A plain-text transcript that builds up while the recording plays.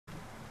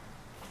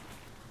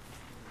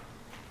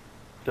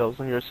Dells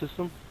on your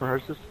system? Or her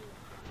system?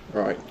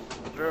 Right.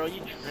 Girl,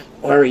 you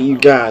Where are you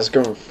guys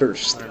going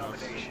first?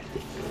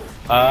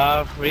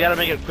 we gotta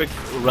make a quick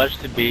rush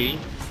to B.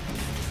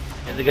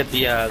 And to get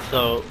the,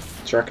 so...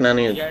 Do you reckon I You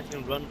need guys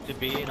can run to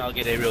B and I'll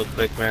get A real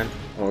quick, man.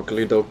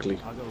 Oakley dokley?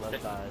 I'll go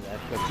left side.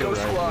 Go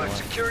squad,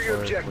 secure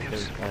your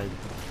objectives.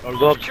 Or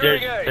go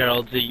upstairs,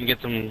 Harold, so you can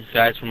get some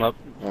guys from up.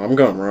 Oh, I'm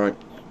going right.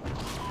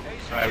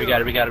 Alright, we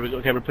got it.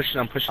 Okay, we're pushing,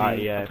 I'm pushing,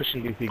 yeah, I'm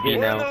pushing if you B get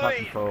now. top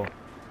control.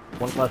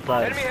 One left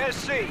side. Enemy has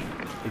C.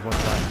 He's one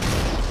side.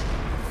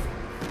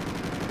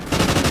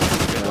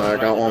 I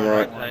got one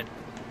right.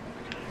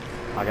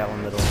 I got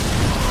one middle.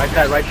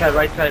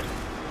 Right side.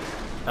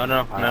 Oh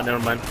no, never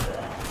mind.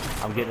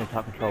 I'm getting in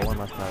top control, one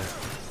left side.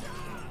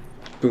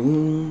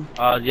 Boom.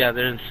 Yeah,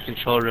 they're in the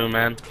control room,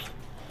 man.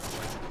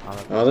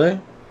 Are they?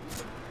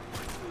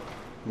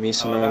 Me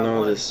so no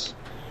know this.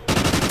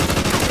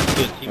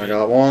 I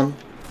got one.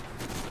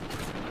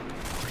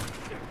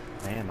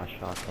 Man, my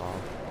shot's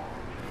off.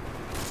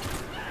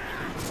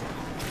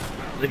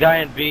 There's a guy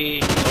in B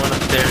going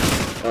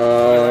upstairs.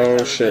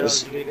 Oh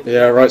shit.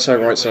 Yeah, right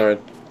side.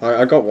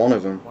 I got one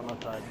of them. One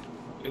left side.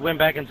 He went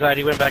back inside.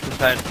 Hey,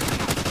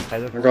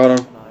 I got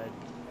him.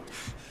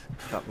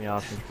 Got me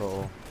off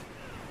control.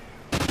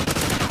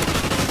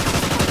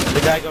 There's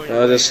a guy going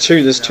There's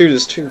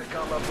two.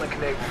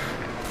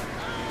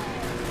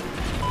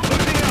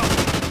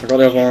 I got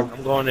the other one.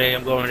 I'm going A.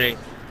 I'm going A.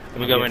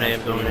 I'm going A.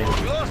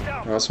 We lost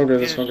Alpha. Oh, that's all good,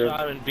 that's all good.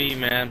 Shot in B,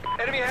 man.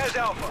 Enemy has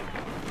Alpha.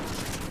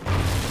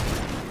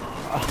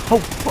 Oh,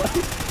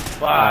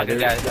 what? Wow, the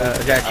guy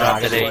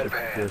dropped at A.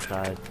 This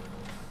side.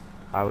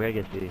 Alright,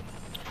 we gotta get C.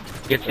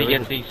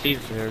 Get C. C's.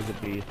 There's the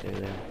B, stay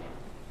there.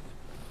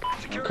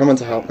 I'm coming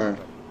to help now.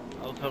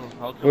 I'll cover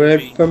B.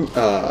 Wait from.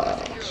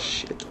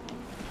 Shit.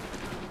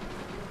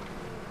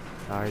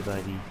 Sorry,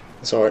 buddy.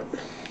 It's alright.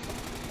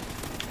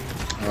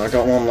 I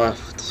got one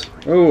left.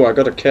 Oh, I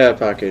got a care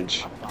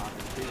package.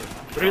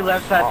 Three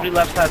left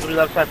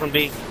side from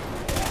B.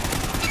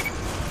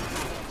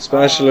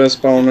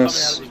 Specialist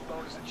bonus.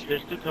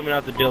 There's two coming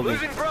out the building.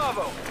 Losing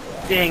Bravo.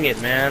 Dang it,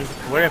 man.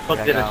 Where the fuck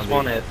did it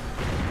spawn at?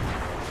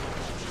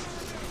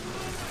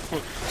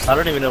 I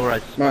don't even know where I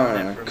spawned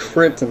My at.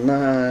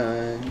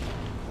 kryptonite.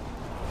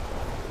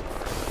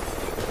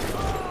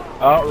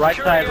 Oh, right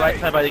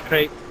side by the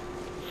crate.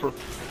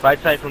 Right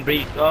side from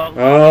B. Oh.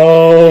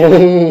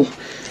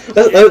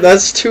 Oh,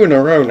 that's two in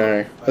a row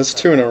now. That's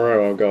two in a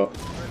row I've got.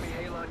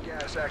 Enemy halon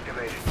gas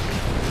activated.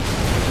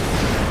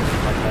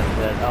 Like I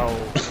said, oh,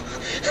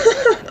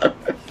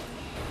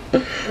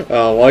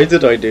 Oh, why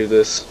did I do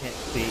this? can't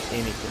see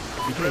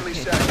anything. Friendly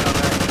SATCOM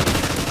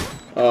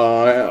active.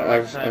 Oh,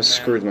 I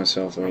screwed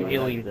myself I'm over.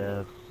 healing.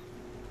 The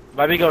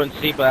Might be going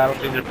C, but I don't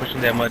think they're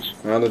pushing that much.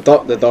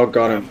 The dog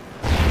got him.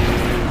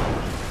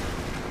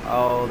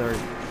 oh, they're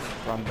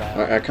from back.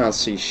 I can't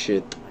see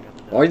shit.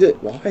 Why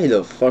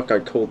the fuck I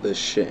called this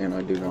shit and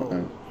I do not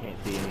know. Can't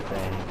see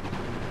anything.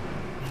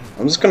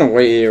 I'm just gonna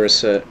wait here a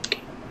sec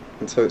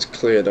until it's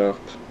cleared up.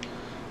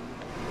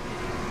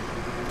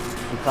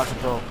 He's top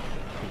control.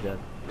 He's dead.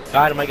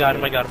 Got him, I got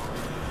him.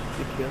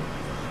 Good kill.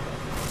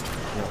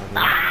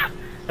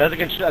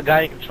 There's a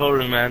guy in control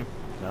room, man.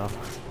 No.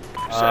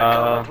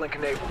 SATCOM uplink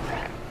enabled.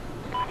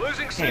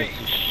 Losing C. Can't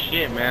see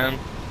shit, man.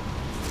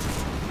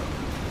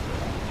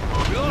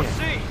 We lost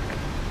C.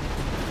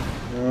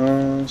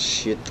 Oh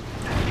shit.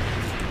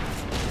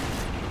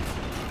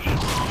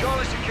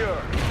 Charlie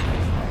secure.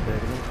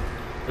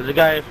 There's a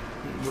guy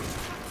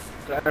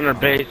on our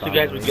base. Two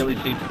guys with ghillie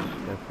suits.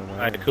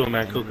 Alright, cool,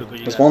 man. Cool. You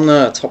There's got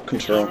one top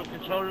control.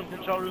 Control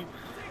room.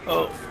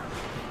 Oh.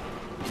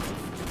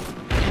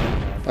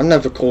 I'm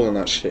never calling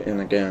that shit in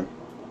again.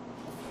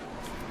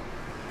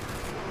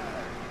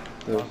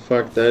 The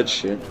fuck that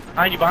shit.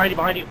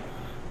 Behind you.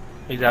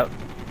 He's out.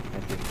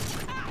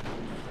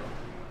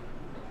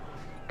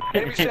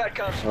 Enemy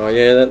SATCOM. Oh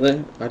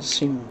yeah, I just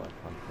seen.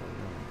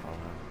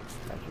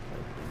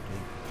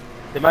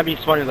 They might be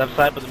spawning left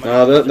side, but they might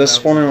No, be they're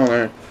spawning on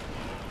there.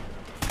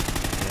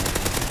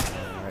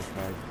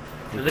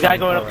 There's a guy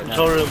going up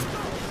control room.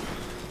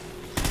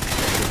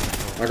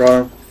 I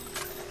got him.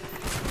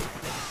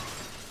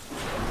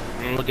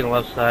 I'm looking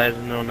left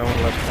side. No one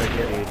left side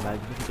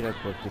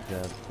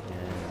yet.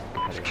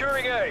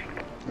 Securing A.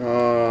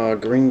 Oh,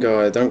 green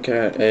guy, don't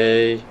care.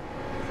 A.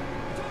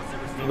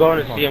 I'm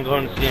going to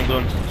C.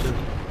 too.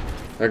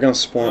 They're gonna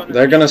spawn.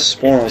 They're gonna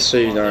spawn on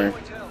C now.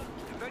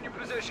 Defend your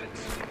positions.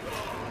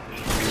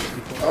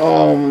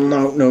 Oh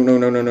no. Alright,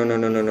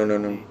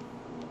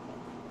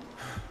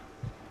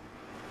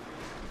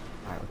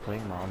 we're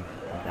playing mom.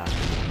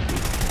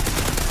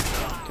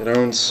 Get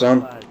on,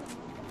 son.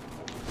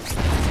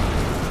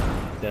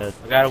 Dead.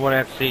 I got one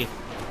at C.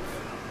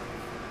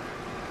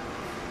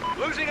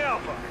 Losing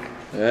Alpha.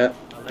 Yeah.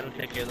 Let him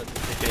take it. We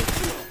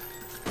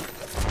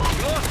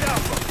lost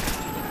Alpha.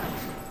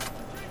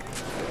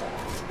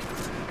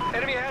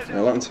 Enemy has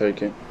Yeah, let him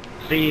take it.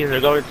 C. They're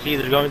going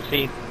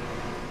C.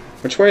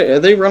 Which way are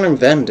they running?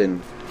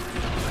 Vending.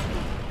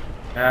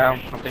 I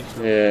think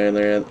so. Yeah,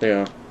 they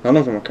are. None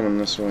of them are coming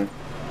this way.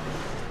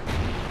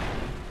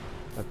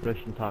 That's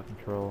Pushing top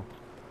control.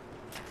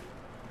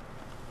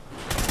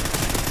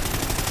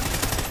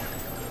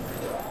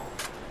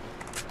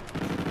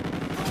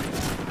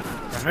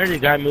 I heard the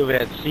guy moving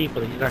at C,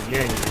 but he's not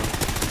here anymore.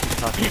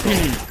 Top control.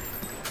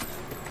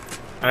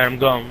 Alright, I'm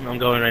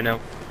going right now.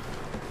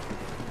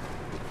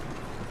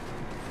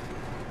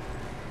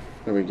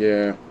 There we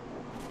go.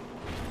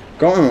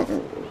 Got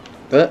him.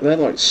 They're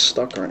like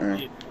stuck right now.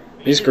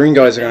 These green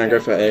guys are gonna go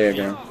for A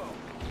again.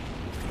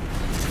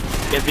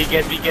 Get B,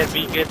 get B, get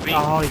B, get B.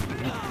 Oh,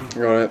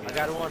 Got it. I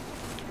got one.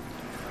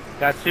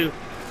 Got two.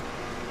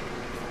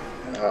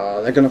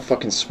 They're gonna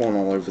fucking spawn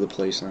all over the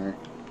place now.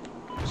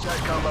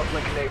 SATCOM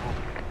uplink enabled.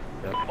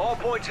 Yep. All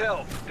points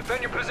held.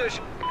 Defend your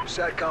position.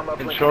 SATCOM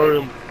uplink Control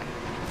room.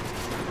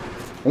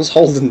 I'm just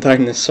holding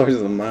down this side of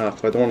the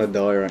map. I don't want to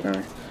die right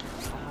now.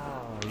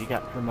 oh, you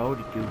got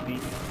promoted, Goofy.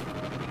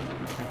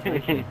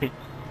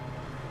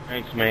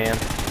 Thanks, man.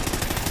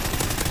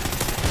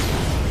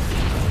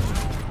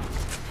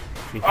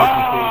 He's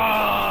Losing B.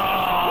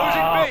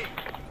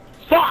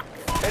 Fuck!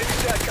 Enemy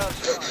SATCOM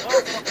spotted.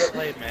 Well fucking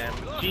played, man.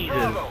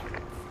 Jesus.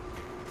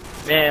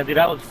 Man, dude,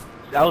 I was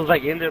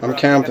like in there. I'm bro.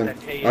 camping. I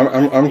got that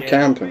KO. I'm Yeah.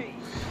 camping.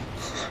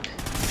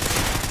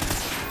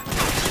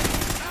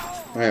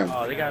 Man,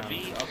 Oh, they got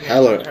B. Okay,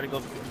 Hello. I'm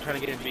trying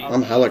to get B.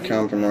 I'm hella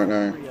camping right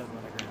now.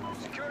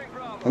 Securing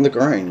Bravo. On the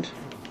grind.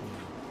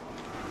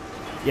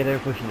 Yeah, they're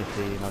pushing the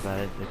C. My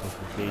bad. They're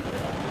pushing the C.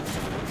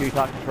 Security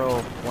top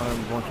control. One of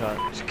them, one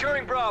shot.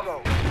 Securing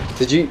Bravo.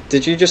 Did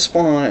you just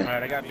spawn on A?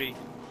 Alright, I got B.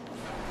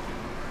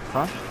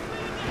 Huh?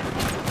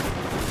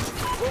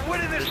 We're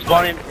winning this They're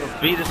fight. spawning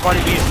B, they're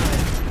spawning B.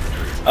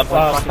 Up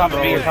top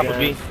of B, top of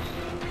B.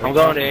 I'm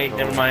going to A,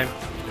 never mind.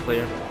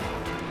 Clear.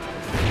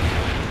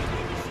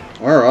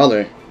 Where are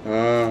they?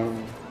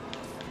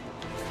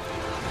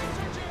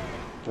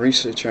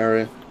 Research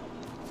area.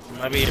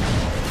 Might be.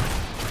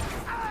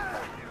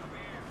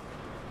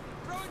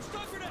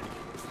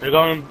 They're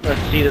going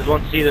C, there's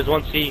one C, there's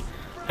one C.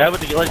 Guy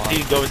with the let's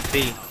C, go with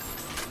C.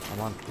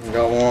 I'm on.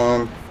 Got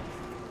one.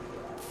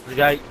 The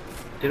guy, I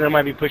think they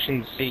might be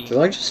pushing C. Did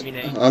I just? I mean,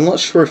 A. I'm not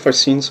sure if I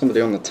seen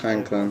somebody on the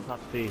tank then. Top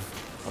C.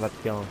 I'm about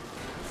to kill him.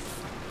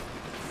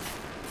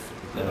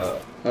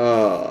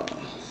 Oh,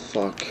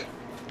 fuck.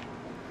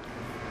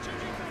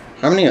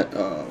 How many?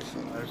 Oh,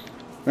 fuck.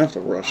 I have to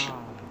rush.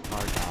 Ah,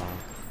 hard dog.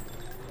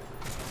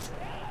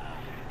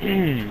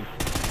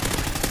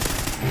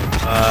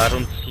 I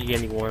don't see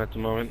anyone at the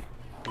moment.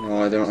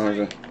 No, I don't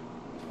either.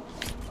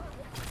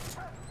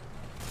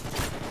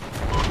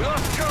 We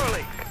lost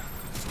Charlie.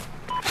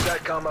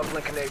 SATCOM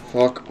uplink enabled.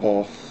 Fuck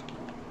off.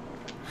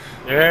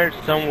 They're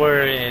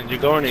somewhere and they're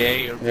going to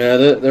A. Or Yeah,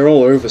 they're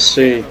all over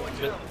C.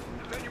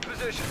 Defend your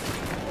position.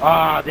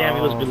 Ah, damn,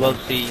 he was Oh. below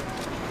C.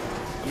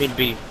 I mean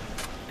B.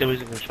 There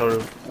was a control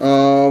room.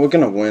 We're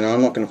gonna win.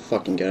 I'm not gonna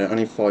fucking get it. I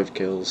need 5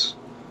 kills.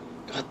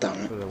 God damn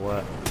it. For the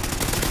what?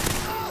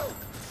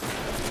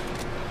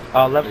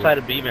 Left side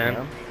of B,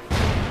 man.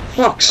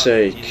 Fuck's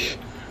sake.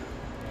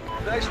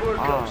 Nice work,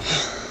 Ah.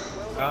 Coach.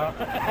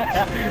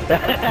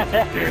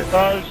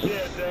 Oh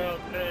shit, no,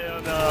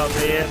 hell no,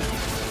 man.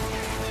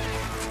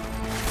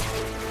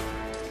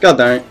 God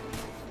damn it.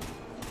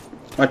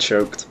 I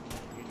choked.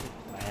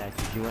 Yeah,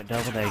 'cause you went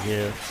double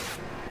negative.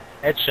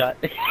 Headshot.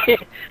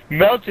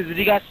 Melted. Did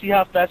you guys see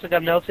how fast I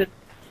got melted?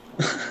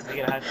 I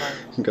get a high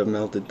five. Got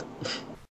melted.